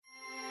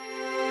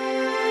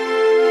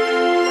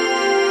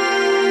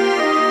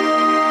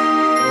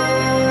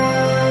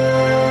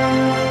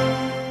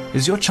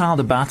Is your child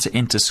about to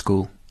enter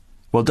school?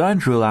 Well,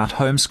 don't rule out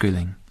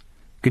homeschooling.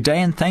 Good day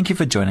and thank you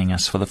for joining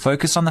us for the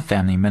Focus on the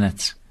Family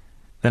Minute.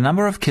 The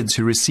number of kids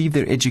who receive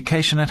their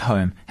education at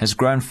home has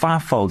grown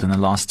fivefold in the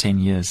last 10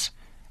 years,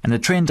 and the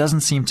trend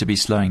doesn't seem to be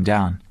slowing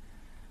down.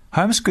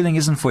 Homeschooling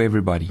isn't for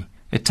everybody.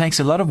 It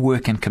takes a lot of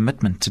work and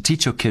commitment to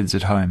teach your kids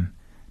at home,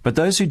 but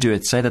those who do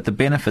it say that the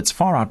benefits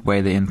far outweigh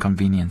the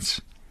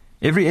inconvenience.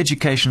 Every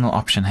educational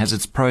option has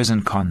its pros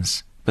and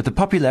cons, but the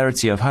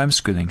popularity of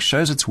homeschooling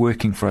shows it's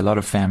working for a lot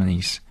of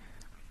families.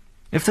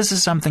 If this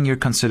is something you're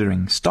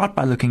considering, start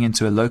by looking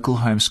into a local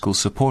homeschool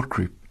support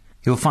group.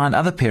 You'll find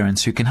other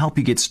parents who can help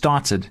you get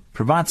started,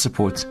 provide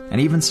support,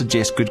 and even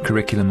suggest good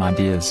curriculum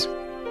ideas.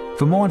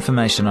 For more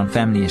information on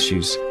family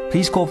issues,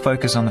 please call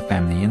Focus on the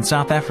Family in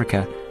South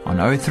Africa on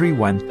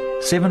 031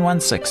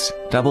 716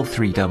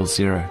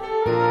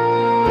 3300.